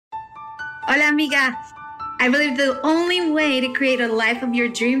Hola, amiga. I believe the only way to create a life of your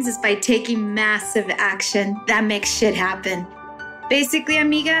dreams is by taking massive action that makes shit happen. Basically,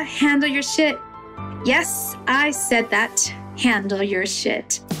 amiga, handle your shit. Yes, I said that. Handle your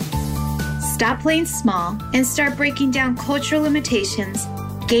shit. Stop playing small and start breaking down cultural limitations,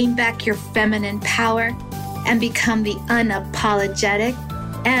 gain back your feminine power, and become the unapologetic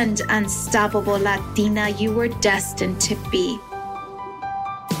and unstoppable Latina you were destined to be.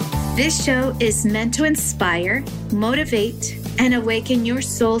 This show is meant to inspire, motivate, and awaken your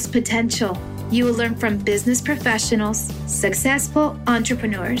soul's potential. You will learn from business professionals, successful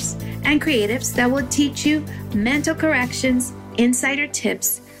entrepreneurs, and creatives that will teach you mental corrections, insider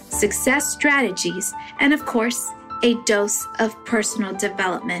tips, success strategies, and of course, a dose of personal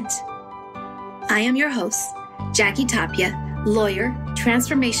development. I am your host, Jackie Tapia, lawyer,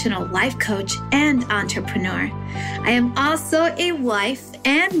 transformational life coach, and entrepreneur. I am also a wife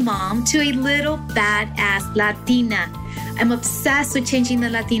and mom to a little badass Latina. I'm obsessed with changing the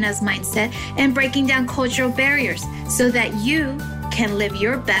Latina's mindset and breaking down cultural barriers so that you can live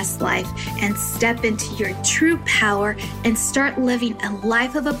your best life and step into your true power and start living a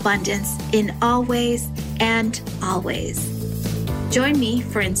life of abundance in all ways and always. Join me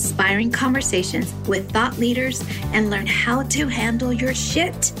for inspiring conversations with thought leaders and learn how to handle your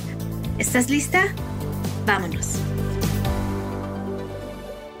shit. ¿Estás lista? Vámonos.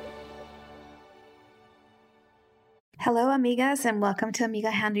 Hello, amigas, and welcome to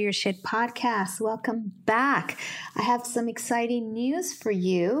Amiga Handle Your Shit podcast. Welcome back. I have some exciting news for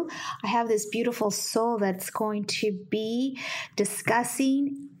you. I have this beautiful soul that's going to be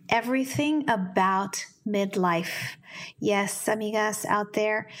discussing everything about midlife. Yes, amigas out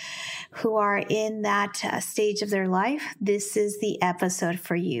there who are in that stage of their life, this is the episode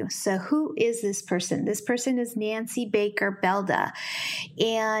for you. So who is this person? This person is Nancy Baker Belda.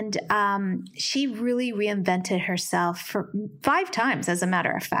 And she really reinvented herself for 5 times, as a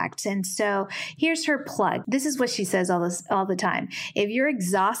matter of fact. And so here's her plug. This is what she says all the time. If you're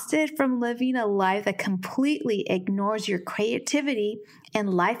exhausted from living a life that completely ignores your creativity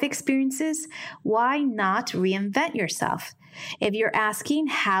and life experiences, why not reinvent yourself? If you're asking,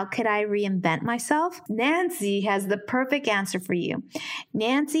 how could I reinvent myself? Nancy has the perfect answer for you.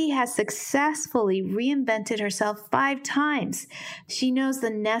 Nancy has successfully reinvented herself 5 times. She knows the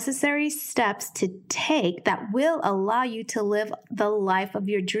necessary steps to take that will allow you to live the life of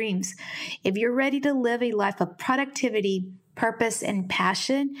your dreams. If you're ready to live a life of productivity, purpose, and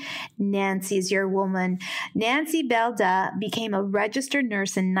passion, Nancy is your woman. Nancy Belda became a registered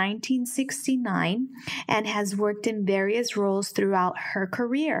nurse in 1969 and has worked in various roles throughout her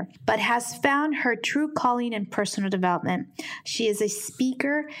career, but has found her true calling in personal development. She is a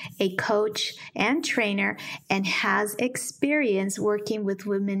speaker, a coach, and trainer, and has experience working with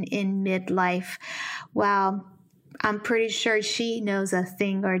women in midlife. Wow. I'm pretty sure she knows a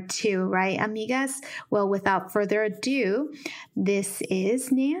thing or two, right, amigas? Well, without further ado, this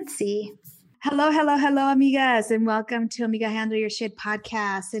is Nancy. Hello, amigas, and welcome to Amiga Handle Your Shit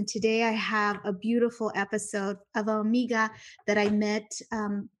podcast. And today I have a beautiful episode of Amiga that I met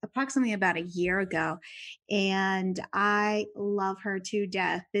approximately about a year ago. And I love her to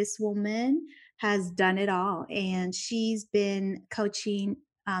death. This woman has done it all, and she's been coaching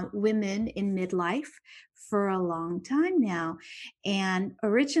women in midlife for a long time now. And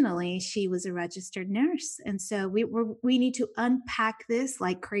originally she was a registered nurse. And so we need to unpack this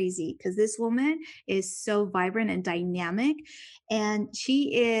like crazy because this woman is so vibrant and dynamic. And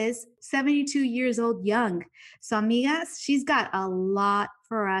she is 72 years old young. So amigas, she's got a lot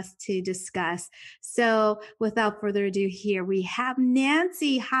for us to discuss. So without further ado, here we have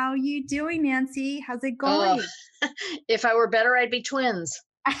Nancy. How are you doing, Nancy? How's it going? If I were better, I'd be twins.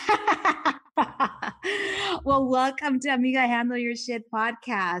 Well, welcome to Amiga Handle Your Shit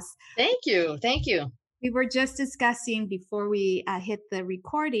podcast. Thank you. We were just discussing before we hit the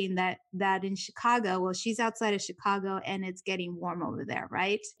recording that in Chicago, well, she's outside of Chicago and it's getting warm over there,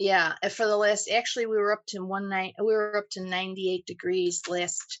 right? Yeah. For the last, actually, we were up to 98 degrees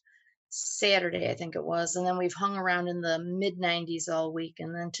last Saturday, I think it was. And then we've hung around in the mid 90s all week.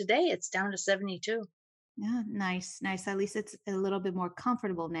 And then today it's down to 72. Yeah, nice. At least it's a little bit more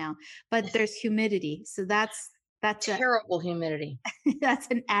comfortable now, but there's humidity. So that's terrible humidity. That's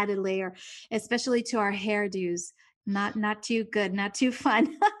an added layer, especially to our hairdos. Not too good, not too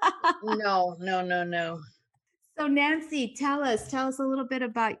fun. No. So Nancy, tell us a little bit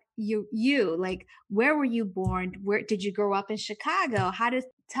about you. Like, where were you born? Where did you grow up in Chicago?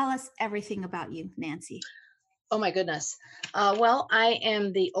 Tell us everything about you, Nancy. Oh my goodness. Well, I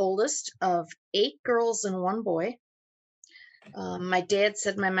am the oldest of 8 girls and 1 boy. My dad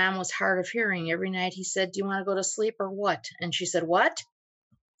said my mom was hard of hearing. Every night he said, "Do you want to go to sleep or what?" And she said, "What?"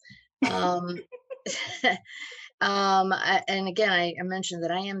 Um, and again, I mentioned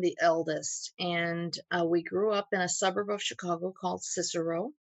that I am the eldest, and we grew up in a suburb of Chicago called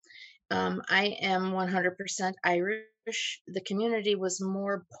Cicero. I am 100% Irish. The community was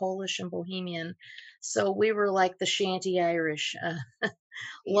more Polish and Bohemian, so we were like the shanty Irish.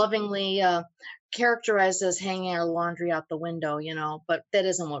 Lovingly characterized as hanging our laundry out the window, but that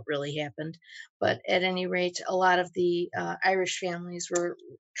isn't what really happened. But at any rate, a lot of the Irish families were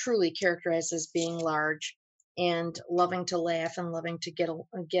truly characterized as being large and loving to laugh and loving to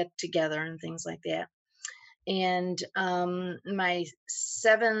get together and things like that. And my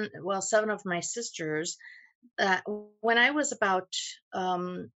seven of my sisters, uh, when I was about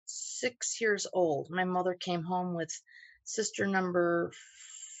 6 years old, my mother came home with sister number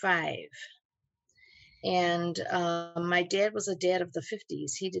five. And my dad was a dad of the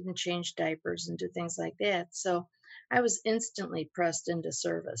 50s. He didn't change diapers and do things like that. So I was instantly pressed into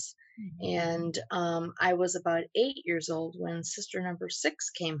service. And I was about 8 years old when sister number six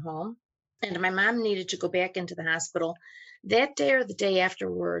came home. And my mom needed to go back into the hospital that day or the day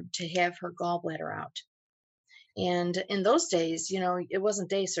afterward to have her gallbladder out. And in those days, it wasn't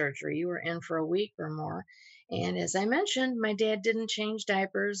day surgery. You were in for a week or more. And as I mentioned, my dad didn't change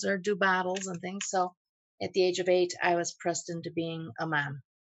diapers or do bottles and things. So at the age of 8, I was pressed into being a mom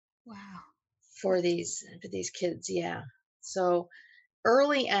Wow. for these kids. Yeah. So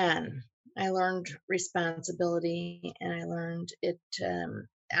early on, I learned responsibility and I learned it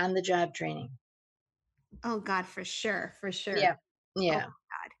on the job training. Oh God, for sure, for sure. Yeah. Oh Yeah. my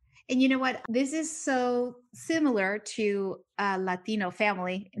God. And you know what? This is so similar to a Latino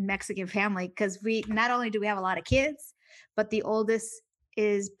family, Mexican family, because we not only do we have a lot of kids, but the oldest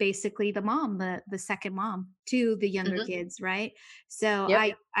is basically the mom, the second mom to the younger Hmm. kids, right? So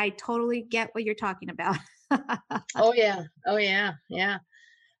Yep. I totally get what you're talking about. Oh, yeah. Oh, yeah. Yeah.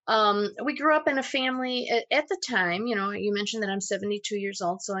 We grew up in a family at the time. You mentioned that I'm 72 years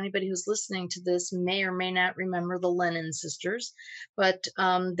old, so anybody who's listening to this may or may not remember the Lennon sisters, but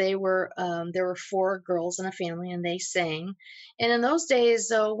there were four girls in a family, and they sang. And in those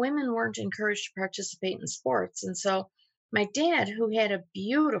days, women weren't encouraged to participate in sports, and so my dad, who had a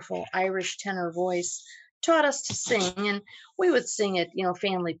beautiful Irish tenor voice, taught us to sing, and we would sing at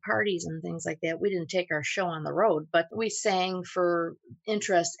family parties and things like that. We didn't take our show on the road, but we sang for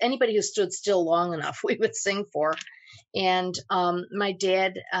interest. Anybody who stood still long enough, we would sing for. And my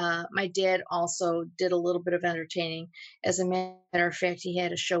dad also did a little bit of entertaining. As a matter of fact, he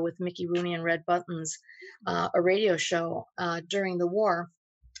had a show with Mickey Rooney and Red Buttons, a radio show during the war.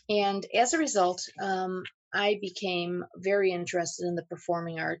 And as a result, I became very interested in the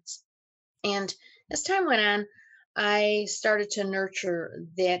performing arts. And as time went on, I started to nurture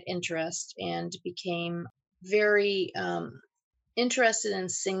that interest and became very interested in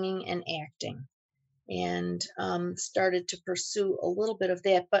singing and acting, and started to pursue a little bit of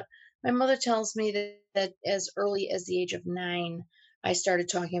that. But my mother tells me that as early as the age of 9, I started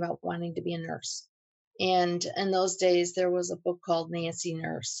talking about wanting to be a nurse. And in those days, there was a book called Nancy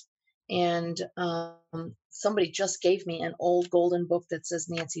Nurse. And somebody just gave me an old golden book that says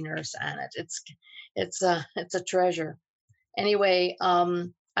Nancy Nurse on it. It's a treasure. Anyway,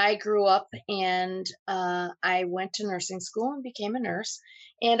 I grew up and I went to nursing school and became a nurse.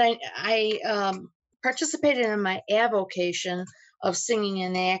 And I participated in my avocation of singing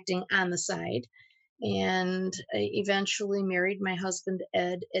and acting on the side. And I eventually married my husband,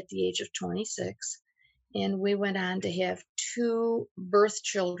 Ed, at the age of 26. And we went on to have two birth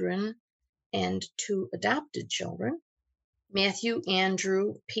children and two adopted children: Matthew,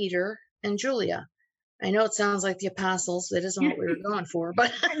 Andrew, Peter, and Julia. I know it sounds like the apostles. That isn't what we were going for,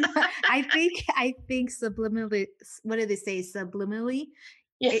 but I think subliminally, what did they say? Subliminally?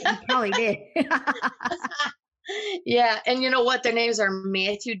 yeah. You probably did. Yeah. And you know what? Their names are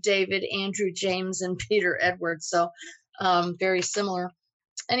Matthew, David, Andrew, James, and Peter Edward. So very similar.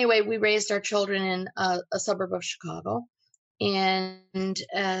 Anyway, we raised our children in a suburb of Chicago. And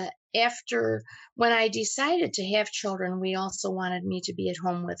after, when I decided to have children, we also wanted me to be at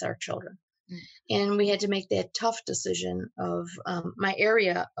home with our children. Mm. And we had to make that tough decision of my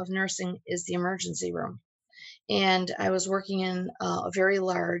area of nursing is the emergency room. And I was working in a very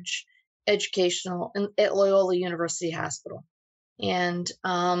large educational at Loyola University Hospital. And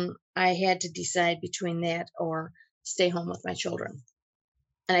I had to decide between that or stay home with my children.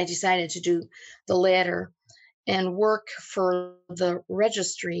 And I decided to do the latter and work for the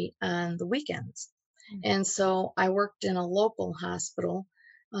registry on the weekends. Mm. And so I worked in a local hospital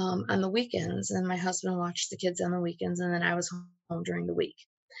on the weekends, and my husband watched the kids on the weekends, and then I was home during the week.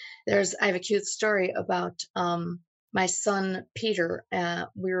 I have a cute story about my son Peter.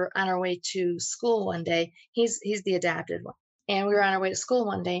 We were on our way to school one day. He's the adopted one, and we were on our way to school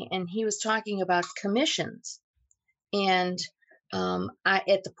one day, and he was talking about commissions. And at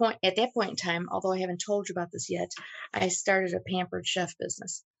that point in time, although I haven't told you about this yet, I started a Pampered Chef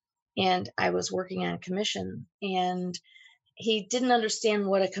business, and I was working on a commission, and he didn't understand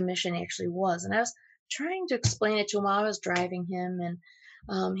what a commission actually was. And I was trying to explain it to him while I was driving him.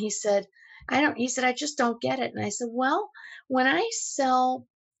 And he said, he said, I just don't get it. And I said, well, when I sell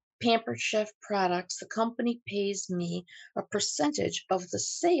Pampered Chef products, the company pays me a percentage of the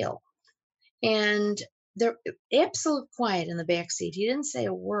sale. And they're absolute quiet in the back seat. He didn't say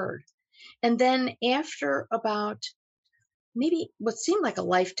a word. And then after about maybe what seemed like a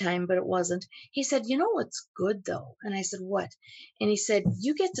lifetime, but it wasn't. He said, "You know what's good though?" And I said, "What?" And he said,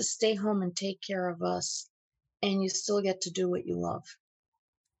 "You get to stay home and take care of us, and you still get to do what you love."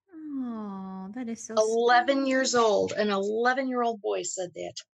 Oh, that is so 11 years sweet. old, an 11-year-old boy said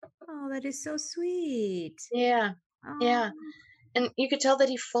that. Oh, that is so sweet. Yeah, Oh, yeah. And you could tell that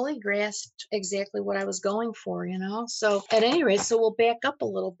he fully grasped exactly what I was going for, So at any rate, so we'll back up a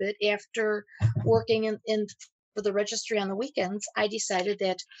little bit. After working in for the registry on the weekends, I decided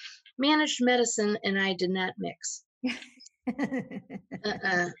that managed medicine and I did not mix. You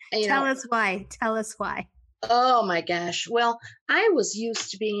tell know, us why. Tell us why. oh my gosh. Well, I was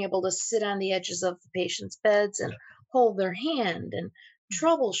used to being able to sit on the edges of the patient's beds and hold their hand and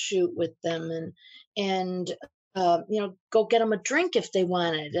troubleshoot with them and go get them a drink if they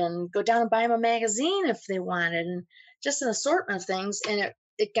wanted and go down and buy them a magazine if they wanted and just an assortment of things. And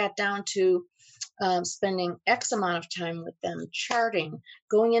it got down to spending X amount of time with them, charting,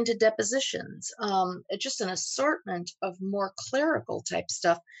 going into depositions, just an assortment of more clerical type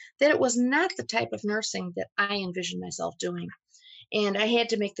stuff that it was not the type of nursing that I envisioned myself doing. And I had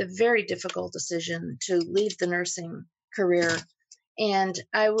to make the very difficult decision to leave the nursing career. And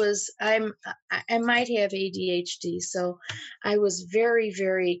I might have ADHD, so I was very,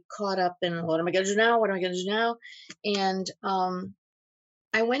 very caught up in what am I going to do now? What am I going to do now? And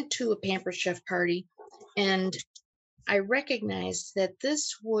I went to a Pampered Chef party, and I recognized that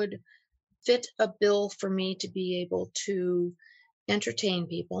this would fit a bill for me to be able to entertain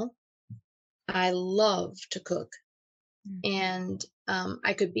people. I love to cook, Mhm. and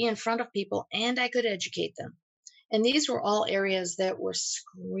I could be in front of people and I could educate them. And these were all areas that were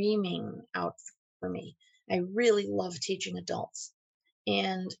screaming out for me. I really love teaching adults.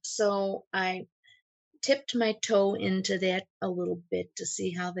 And so I tipped my toe into that a little bit to see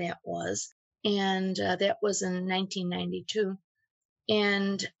how that was. And that was in 1992.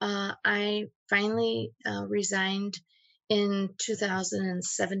 And I finally resigned in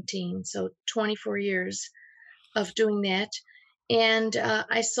 2017. So 24 years of doing that. And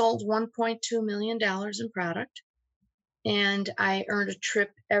I sold $1.2 million in product. And I earned a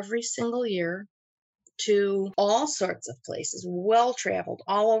trip every single year to all sorts of places, well traveled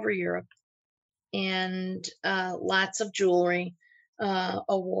all over Europe, and lots of jewelry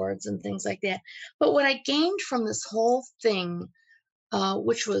awards and things like that. But what I gained from this whole thing,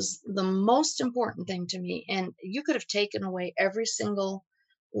 which was the most important thing to me, and you could have taken away every single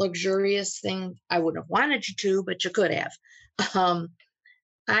luxurious thing. I wouldn't have wanted you to, but you could have. Um,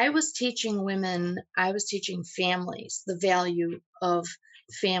 I was teaching women, I was teaching families the value of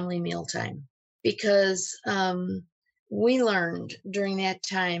family mealtime because we learned during that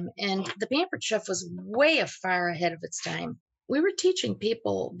time, and the Pampered Chef was way far ahead of its time. We were teaching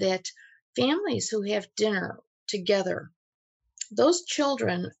people that families who have dinner together, those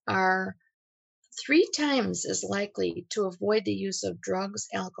children are 3 times as likely to avoid the use of drugs,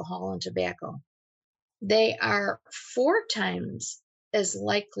 alcohol, and tobacco. They are 4 times as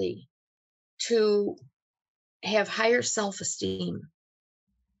likely to have higher self esteem,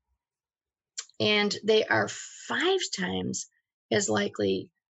 and they are 5 times as likely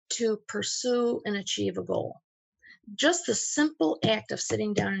to pursue and achieve a goal. Just the simple act of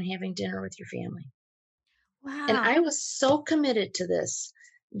sitting down and having dinner with your family. And Wow. I was so committed to this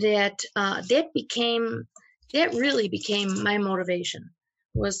that that really became my motivation,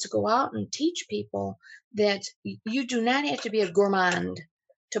 was to go out and teach people that you do not have to be a gourmand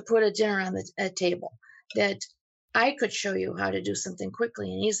to put a dinner on a table. That I could show you how to do something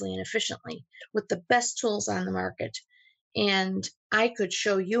quickly and easily and efficiently with the best tools on the market. And I could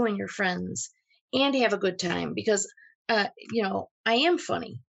show you and your friends and have a good time because, I am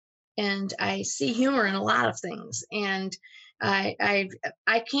funny and I see humor in a lot of things. And I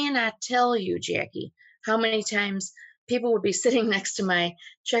cannot tell you, Jackie, how many times people would be sitting next to my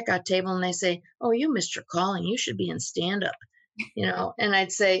checkout table and they say, "Oh, you missed your calling. You should be in stand-up." And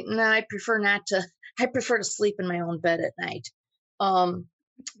I'd say, "No, I prefer not to. I prefer to sleep in my own bed at night."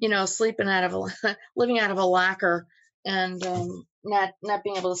 Sleeping living out of a locker and not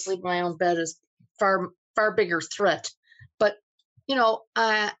being able to sleep in my own bed is far bigger threat. But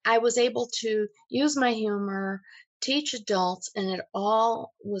I was able to use my humor, teach adults, and it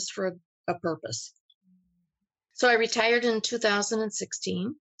all was for a purpose. So I retired in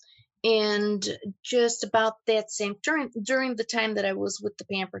 2016, and just about that same during the time that I was with the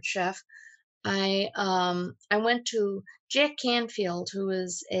Pampered Chef, I went to Jack Canfield,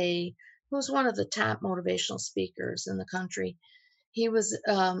 who's one of the top motivational speakers in the country. He was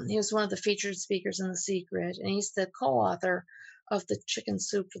one of the featured speakers in The Secret, and he's the co-author of the Chicken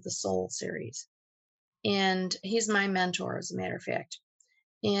Soup for the Soul series. And he's my mentor, as a matter of fact.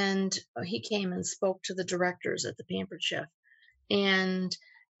 And he came and spoke to the directors at the Pampered Chef. And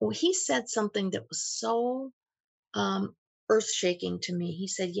he said something that was so earth-shaking to me. He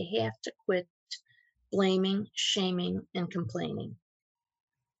said, "You have to quit blaming, shaming, and complaining."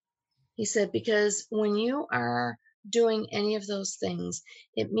 He said, because when you are doing any of those things,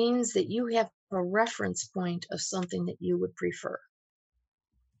 it means that you have a reference point of something that you would prefer.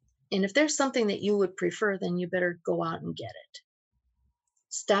 And if there's something that you would prefer, then you better go out and get it.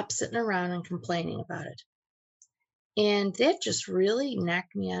 Stop sitting around and complaining about it. And that just really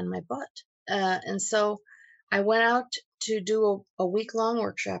knocked me on my butt. And so I went out to do a week-long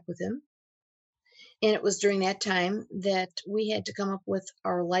workshop with him. And it was during that time that we had to come up with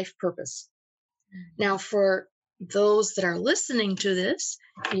our life purpose. Now, for those that are listening to this,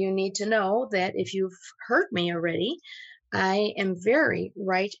 you need to know that if you've heard me already, I am very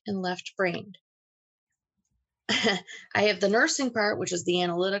right and left brained. I have the nursing part, which is the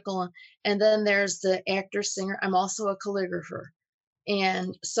analytical, and then there's the actor, singer. I'm also a calligrapher.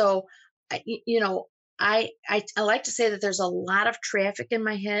 And so, I like to say that there's a lot of traffic in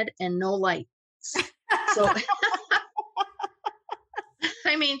my head and no lights. So,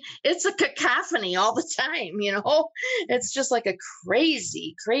 I mean, it's a cacophony all the time, It's just like a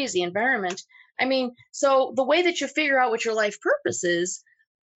crazy, crazy environment. I mean, so the way that you figure out what your life purpose is,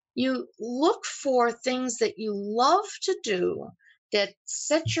 you look for things that you love to do that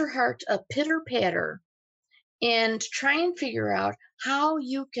set your heart a pitter-patter, and try and figure out how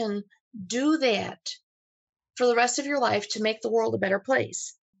you can do that for the rest of your life to make the world a better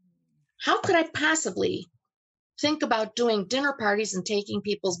place. How could I possibly think about doing dinner parties and taking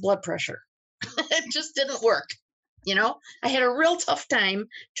people's blood pressure? It just didn't work. I had a real tough time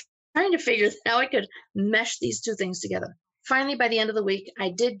trying to figure out how I could mesh these two things together. Finally, by the end of the week, I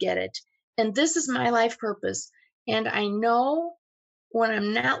did get it. And this is my life purpose. And I know when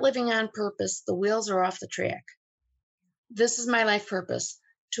I'm not living on purpose, the wheels are off the track. This is my life purpose: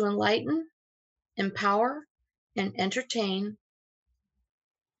 to enlighten, empower, and entertain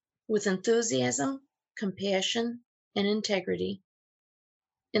with enthusiasm, compassion, and integrity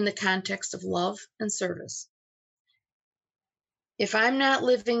in the context of love and service. If I'm not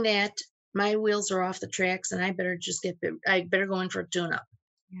living that, my wheels are off the tracks, and I better go in for a tune-up.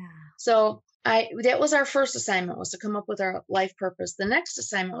 Yeah. So that was our first assignment, was to come up with our life purpose. The next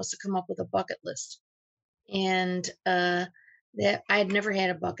assignment was to come up with a bucket list. And that I had never had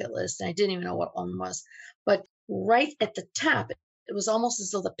a bucket list. And I didn't even know what one was. But right at the top, it was almost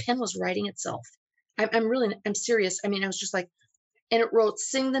as though the pen was writing itself. I'm serious. I mean, I was just like, and it wrote,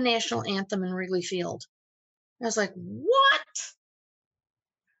 "Sing the national anthem in Wrigley Field." I was like, what?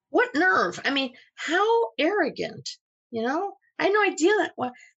 What nerve? I mean, how arrogant, I had no idea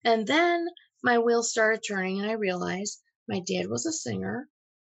that. And then my wheels started turning, and I realized my dad was a singer.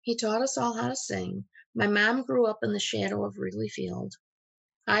 He taught us all how to sing. My mom grew up in the shadow of Wrigley Field.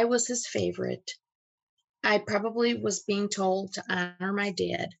 I was his favorite. I probably was being told to honor my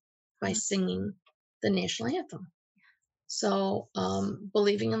dad by singing the national anthem. So,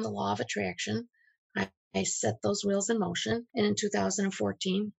 believing in the law of attraction, I set those wheels in motion. And in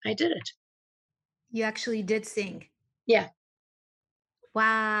 2014, I did it. You actually did sing. Yeah.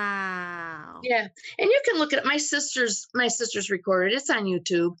 Wow. Yeah. And you can look at it. My sister's recorded. It's on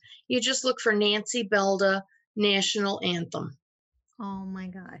YouTube. You just look for Nancy Belda National Anthem. Oh my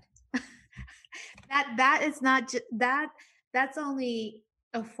God. That is not just that's only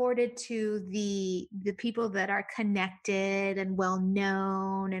afforded to the people that are connected and well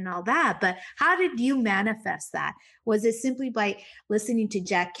known and all that. But how did you manifest that? Was it simply by listening to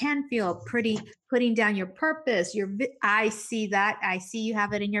Jack Canfield, putting down your purpose? I see that. I see you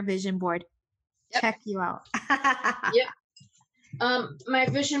have it in your vision board. Yep. Check you out. Yep. My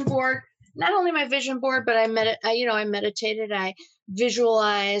vision board, not only my vision board, but I meditated, I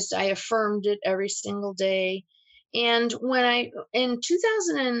visualized, I affirmed it every single day. And when in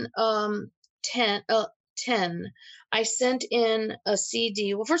 2010, 10, I sent in a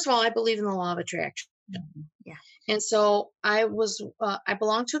CD. Well, first of all, I believe in the law of attraction. Yeah. And so I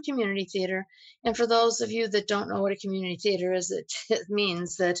belong to a community theater. And for those of you that don't know what a community theater is, it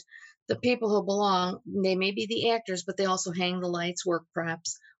means that the people who belong, they may be the actors, but they also hang the lights, work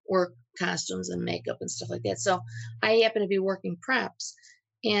props, work costumes and makeup and stuff like that. So I happen to be working props.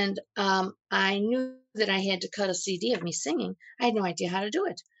 And I knew that I had to cut a CD of me singing. I had no idea how to do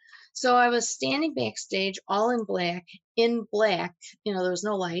it. So I was standing backstage all in black, there was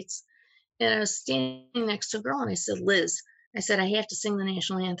no lights. And I was standing next to a girl and I said, Liz, I said, I have to sing the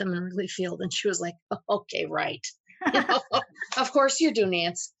national anthem in Wrigley Field. And she was like, oh, okay, right. Of course you do,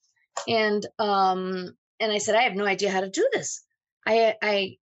 Nance. And I said, I have no idea how to do this.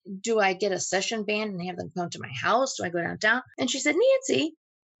 Do I get a session band and have them come to my house? Do I go downtown? And she said, Nancy,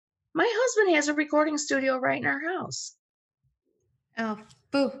 my husband has a recording studio right in our house. Oh,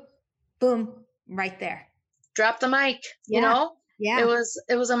 boom, boom, right there. Drop the mic, Yeah. It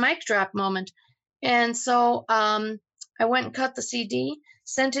was a mic drop moment. And so I went and cut the CD,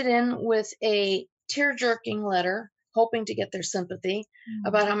 sent it in with a tear-jerking letter, hoping to get their sympathy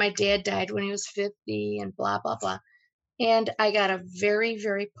about how my dad died when he was 50 and blah, blah, blah. And I got a very,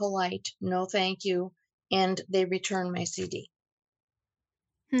 very polite no thank you, and they returned my CD.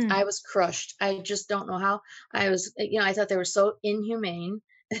 I was crushed. I just don't know how. I thought they were so inhumane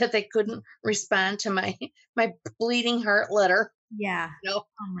that they couldn't respond to my bleeding heart letter. Yeah. Oh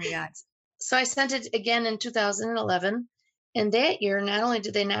my God. So I sent it again in 2011. And that year, not only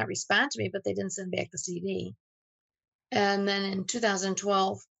did they not respond to me, but they didn't send back the CD. And then in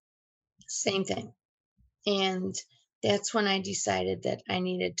 2012, same thing. And that's when I decided that I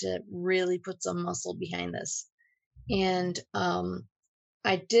needed to really put some muscle behind this. And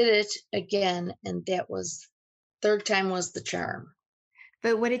I did it again, and that was third time was the charm.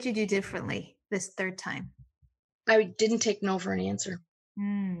 But what did you do differently this third time? I didn't take no for an answer.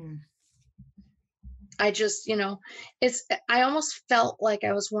 I just, I almost felt like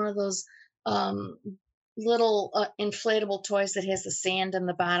I was one of those little inflatable toys that has the sand in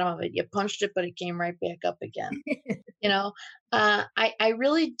the bottom of it. You punched it, but it came right back up again. I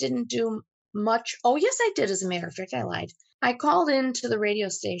really didn't do much. Oh, yes, I did. As a matter of fact, I lied. I called into the radio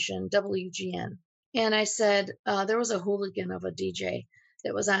station, WGN, and I said, there was a hooligan of a DJ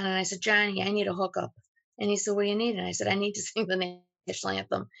that was on, and I said, Johnny, I need a hookup. And he said, what do you need? And I said, I need to sing the national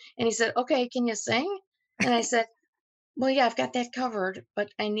anthem. And he said, okay, can you sing? And I said, well, yeah, I've got that covered,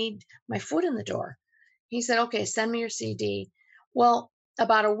 but I need my foot in the door. He said, okay, send me your CD. Well,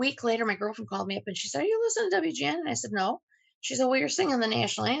 about a week later, my girlfriend called me up and she said, are you listening to WGN? And I said, no. She said, well, you're singing the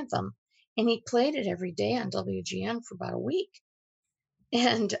national anthem. And he played it every day on WGN for about a week.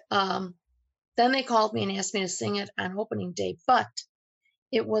 And then they called me and asked me to sing it on opening day, but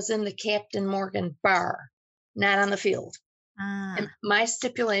it was in the Captain Morgan bar, not on the field. And my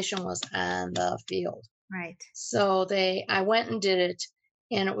stipulation was on the field. Right. So I went and did it.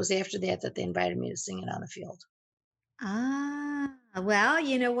 And it was after that they invited me to sing it on the field. Well,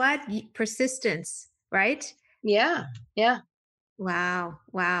 you know what? Persistence, right? Yeah. Yeah. Wow.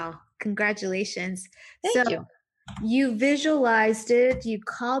 Wow. Congratulations. Thank you. You visualized it, you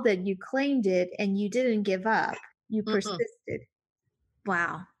called it, you claimed it, and you didn't give up. You persisted.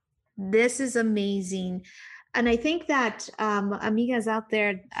 Wow. This is amazing. And I think that amigas out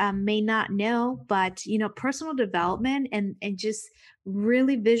there may not know, but personal development and just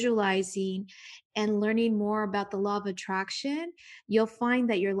really visualizing and learning more about the law of attraction, you'll find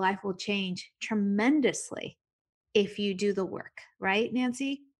that your life will change tremendously if you do the work, right,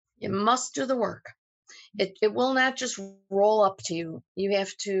 Nancy? You must do the work. It will not just roll up to you. You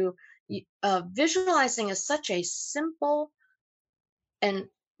have to. Visualizing is such a simple and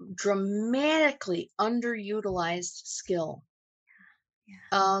dramatically underutilized skill.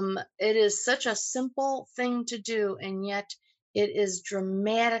 Yeah. It is such a simple thing to do, and yet it is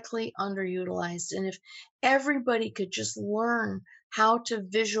dramatically underutilized. And if everybody could just learn how to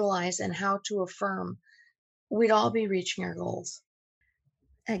visualize and how to affirm, we'd all be reaching our goals.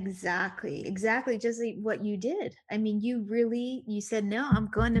 Exactly. Just like what you did. I mean, you said, no, I'm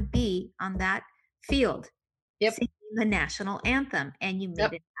going to be on that field. Yep. Singing the national anthem, and you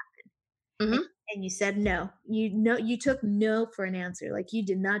made it happen. Mm-hmm. And you said no. You took no for an answer. Like you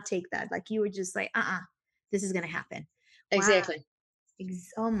did not take that. Like you were just like, this is going to happen. Exactly. Wow.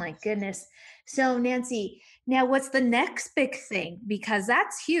 Oh my goodness. So Nancy, now what's the next big thing? Because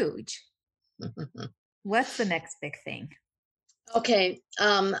that's huge. What's the next big thing? Okay.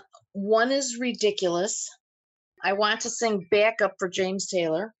 One is ridiculous. I want to sing backup for James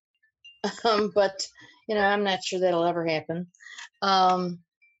Taylor, but I'm not sure that'll ever happen. Um,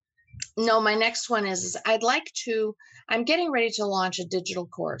 no, my next one is I'm getting ready to launch a digital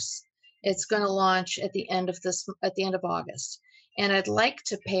course. It's going to launch at the end of August, and I'd like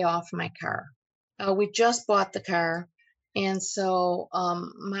to pay off my car. We just bought the car, and so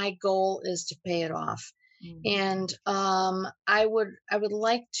my goal is to pay it off. And I would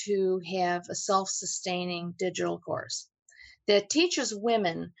like to have a self-sustaining digital course that teaches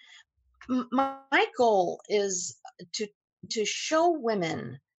women. My goal is to show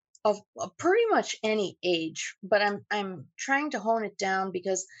women of pretty much any age, but I'm trying to hone it down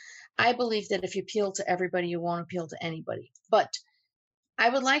because I believe that if you appeal to everybody, you won't appeal to anybody. But I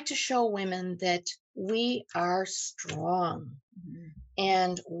would like to show women that we are strong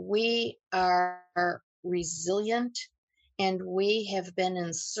and we are resilient and we have been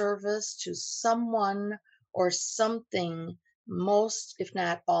in service to someone or something most, if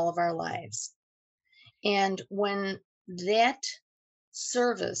not all, of our lives. And when that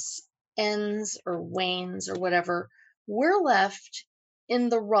service ends or wanes or whatever, we're left in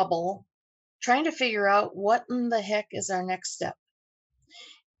the rubble trying to figure out what in the heck is our next step.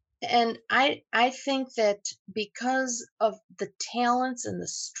 And I think that because of the talents and the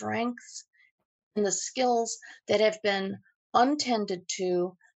strengths and the skills that have been untended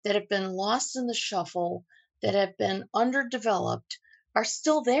to, that have been lost in the shuffle, that have been underdeveloped, are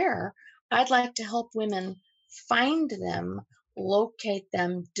still there. I'd like to help women find them, locate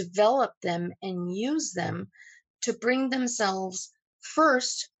them, develop them, and use them to bring themselves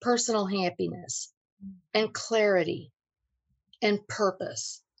first personal happiness and clarity and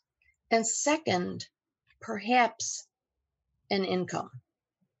purpose. And second, perhaps an income,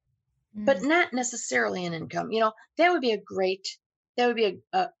 but not necessarily an income. That would be a great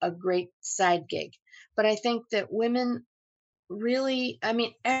side gig. But I think that women really,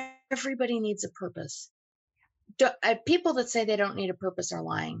 everybody needs a purpose. People that say they don't need a purpose are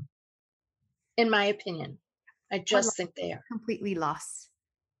lying, in my opinion. I Or just think they are. completely lost.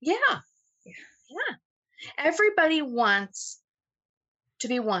 Yeah. Yeah. Everybody wants to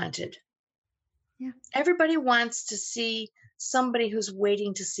be wanted. Yeah. Everybody wants to see somebody who's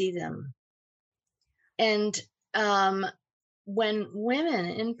waiting to see them. And when women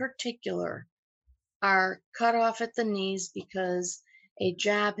in particular are cut off at the knees because a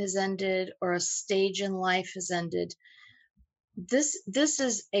job has ended or a stage in life has ended, this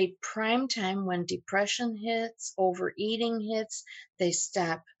is a prime time when depression hits, overeating hits, they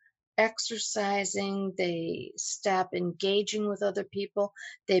stop exercising, they stop engaging with other people,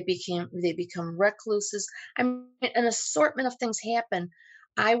 they become recluses. I mean, an assortment of things happen.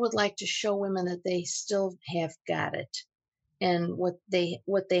 I would like to show women that they still have got it. And what they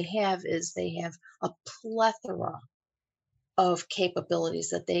have is they have a plethora of capabilities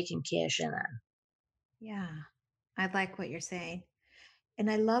that they can cash in on. Yeah. I like what you're saying.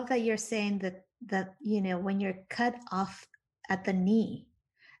 And I love that you're saying that when you're cut off at the knee,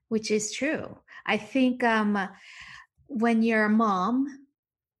 which is true. I think when you're a mom,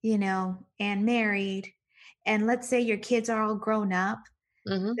 and married, and let's say your kids are all grown up,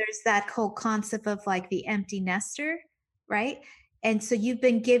 Hmm. there's that whole concept of like the empty nester, right? And so you've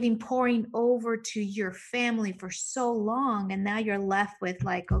been pouring over to your family for so long, and now you're left with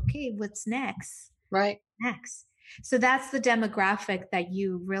like, okay, what's next? Right. Next. So that's the demographic that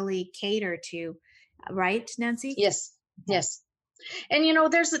you really cater to, right, Nancy? Yes. Yes. And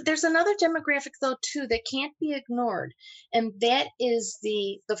there's another demographic though too that can't be ignored, and that is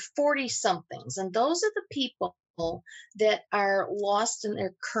the 40 somethings, and those are the people that are lost in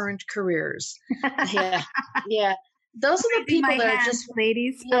their current careers. Yeah, yeah. Those are the Raising my people that are hands, just,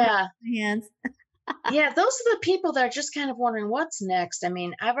 ladies. I'm yeah, raising my hands. yeah. Those are the people that are just kind of wondering what's next. I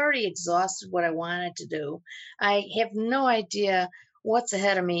mean, I've already exhausted what I wanted to do. I have no idea what's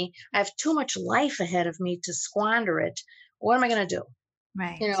ahead of me. I have too much life ahead of me to squander it. What am I going to do? you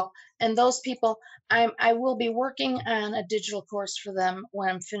Right. know and those people, I will be working on a digital course for them when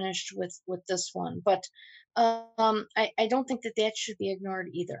I'm finished with this one, but I don't think that should be ignored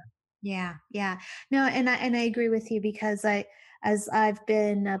either. Yeah, yeah. No, and I agree with you because as I've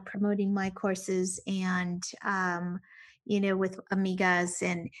been promoting my courses and with amigas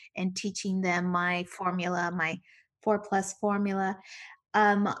and teaching them my formula, my 4+ formula,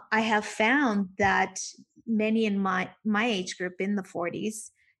 I have found that many in my age group in the 40s,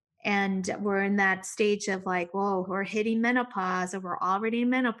 and we're in that stage of like, whoa, we're hitting menopause or we're already in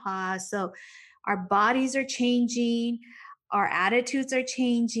menopause. So our bodies are changing, our attitudes are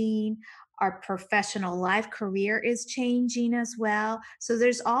changing, our professional life career is changing as well. So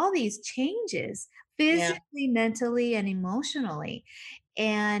there's all these changes Yeah, physically, mentally, and emotionally.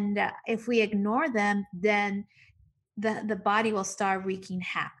 And if we ignore them, then the body will start wreaking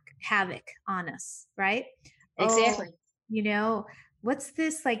havoc on us, right? Oh, exactly. you know, what's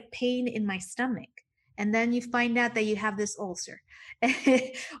this like pain in my stomach? And then you find out that you have this ulcer. Yeah.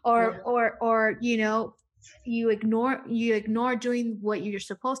 Or you ignore doing what you're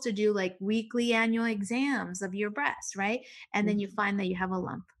supposed to do, like weekly annual exams of your breast, right? And then you Mhm. find that you have a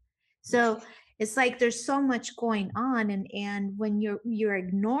lump. So it's like there's so much going on, and when you're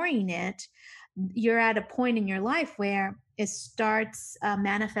ignoring it, you're at a point in your life where it starts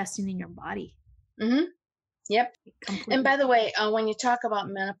manifesting in your body Mhm. Yep. And completely. by the way, when you talk about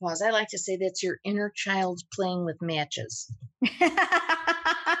menopause, I like to say that's your inner child playing with matches.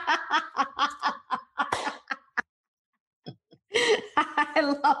 I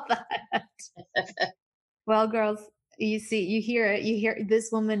love that. Well, girls, you hear it. You hear this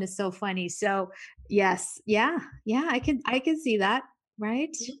woman is so funny. So, yes, yeah, yeah, I can see that,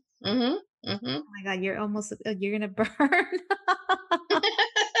 right? Mhm. Mhm. Oh my God, you're gonna burn.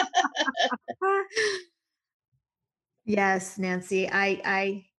 Yes, Nancy,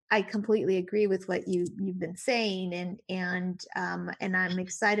 I completely agree with what you've been saying, and I'm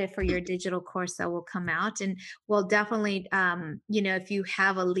excited for your digital course that will come out, and we'll definitely, if you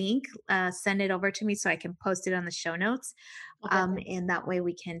have a link, send it over to me so I can post it on the show notes, Okay. and that way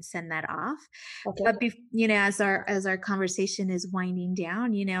we can send that off. Okay. But as our conversation is winding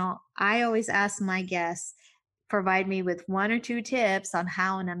down, I always ask my guests, provide me with one or two tips on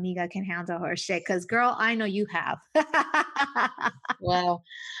how an amiga can handle her shit. Because, girl, I know you have. Wow.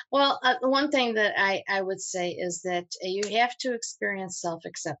 Well, the one thing that I would say is that you have to experience self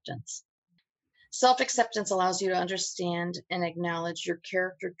acceptance. Self acceptance allows you to understand and acknowledge your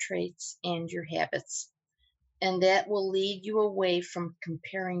character traits and your habits. And that will lead you away from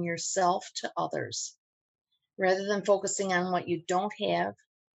comparing yourself to others. Rather than focusing on what you don't have,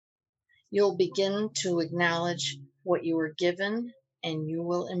 you'll begin to acknowledge what you were given and you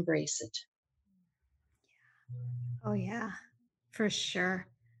will embrace it. Oh, yeah, for sure.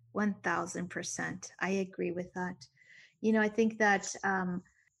 1000%. I agree with that. I think that,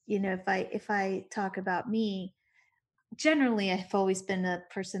 if I talk about me, generally I've always been a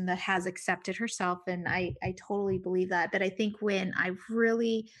person that has accepted herself, and I totally believe that. But I think when I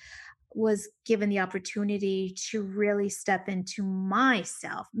really was given the opportunity to really step into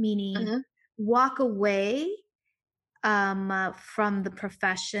myself, meaning Hmm. walk away from the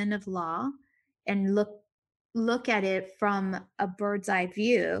profession of law and look at it from a bird's eye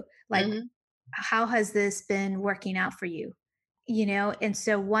view, like, Hmm. how has this been working out for you? And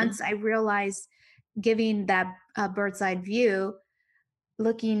so once I realized, giving that bird's eye view,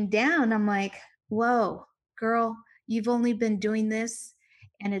 looking down, I'm like, whoa, girl, you've only been doing this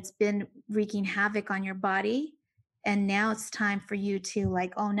and it's been wreaking havoc on your body. And now it's time for you to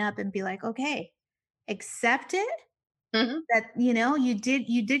like own up and be like, okay, accept it, Hmm. that you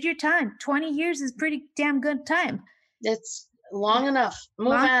did your time. 20 years is pretty damn good time. It's long enough. Move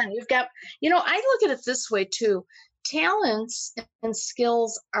Long. on. I look at it this way too. Talents and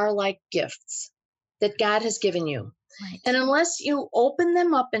skills are like gifts that God has given you. Right. And unless you open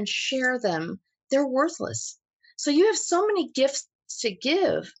them up and share them, they're worthless. So you have so many gifts to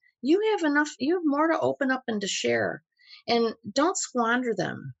give. You have more to open up and to share. And don't squander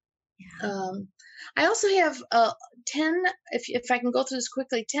them. Yeah. Um, I also have 10, if I can go through this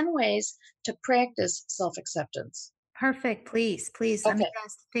quickly, 10 ways to practice self acceptance. Perfect. Please, I mean, Okay.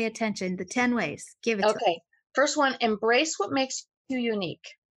 guys, pay attention. The 10 ways. Give it to us. Okay. First one, embrace what makes you unique.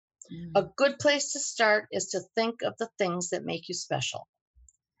 A Mm. good place to start is to think of the things that make you special.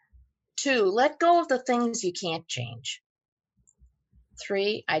 Two, let go of the things you can't change.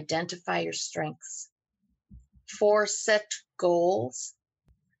 Three, identify your strengths. Four, set goals.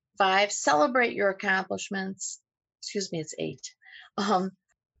 Five, celebrate your accomplishments. Excuse me, it's eight. Um,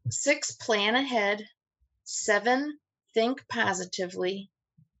 Six, plan ahead. Seven, think positively.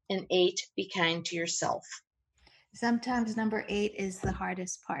 And eight, be kind to yourself. Sometimes number 8 is the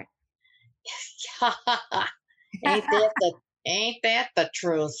hardest part. ain't that the ain't that the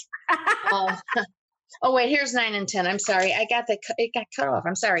truth? Um, oh wait, here's 9 and 10. I'm sorry, it got cut off.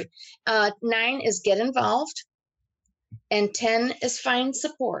 I'm sorry. 9 is get involved, and 10 is find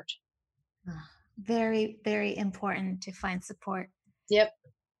support. Very, very important to find support. Yep.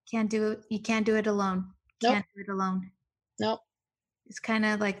 Can't do it. You can't do it alone. Nope. Can't do it alone. Nope. It's kind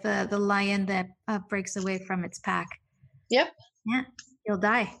of like the lion that breaks away from its pack. Yep. Yeah, you'll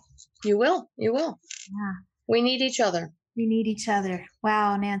die. You will. You will. Yeah. We need each other. We need each other.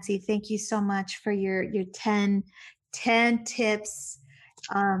 Wow, Nancy, thank you so much for your 10 tips.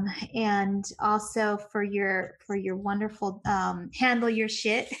 And also for your wonderful handle your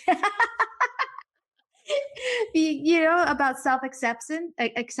shit. About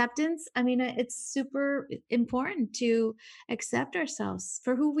acceptance. I mean, it's super important to accept ourselves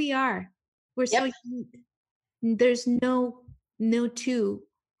for who we are. We're so Yep. unique. There's no two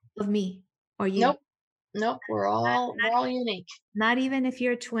of me or you. Nope. We're all unique. Not even if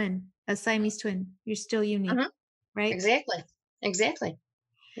you're a Siamese twin, you're still unique, right? Exactly.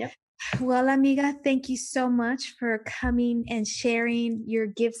 Yep. Well, amiga, thank you so much for coming and sharing your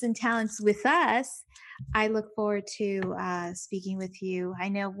gifts and talents with us. I look forward to speaking with you. I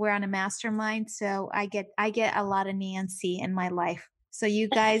know we're on a mastermind, so I get a lot of Nancy in my life. So you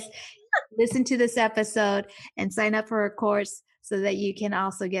guys listen to this episode and sign up for a course so that you can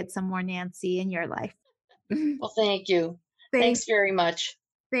also get some more Nancy in your life. Well, thank you. Thanks very much.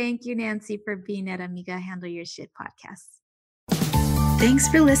 Thank you, Nancy, for being at Amiga Handle Your Shit podcast. Thanks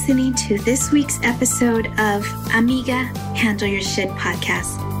for listening to this week's episode of Amiga Handle Your Shit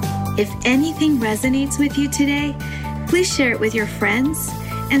podcast. If anything resonates with you today, please share it with your friends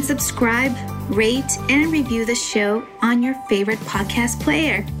and subscribe, rate, and review the show on your favorite podcast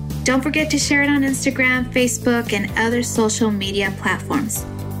player. Don't forget to share it on Instagram, Facebook, and other social media platforms.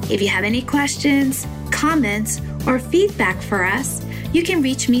 If you have any questions, comments, or feedback for us, you can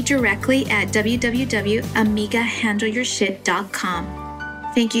reach me directly at www.amigahandleyourshit.com.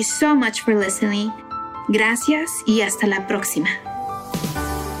 Thank you so much for listening. Gracias y hasta la próxima.